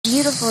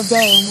beautiful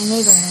day in the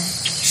neighborhood.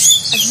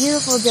 A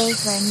beautiful day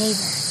for a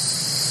neighbor.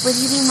 Would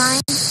you be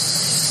mine?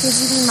 Could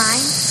you be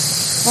mine?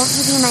 Won't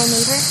you be my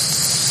neighbor?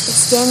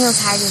 It's Daniel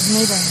Tiger's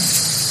neighborhood,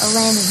 a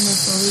land of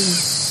make-believe.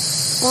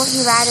 Won't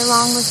you ride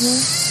along with me?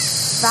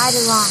 Ride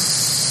along.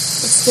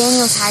 It's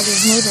Daniel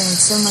Tiger's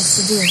neighborhood, so much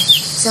to do,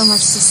 so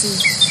much to see.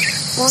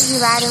 Won't you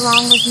ride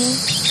along with me?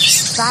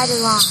 Ride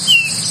along.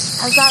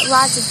 I've got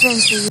lots of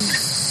friends for you,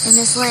 in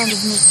this land of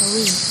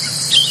make-believe.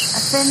 A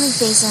friendly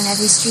face on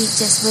every street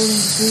just waiting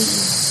to greet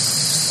you.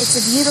 It's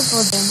a beautiful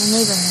day in the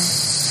neighborhood.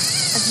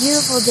 A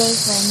beautiful day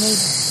for a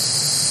neighbor.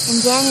 In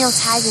Daniel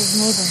Tiger's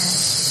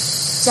neighborhood.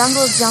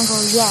 Jungle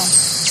jungle, yeah.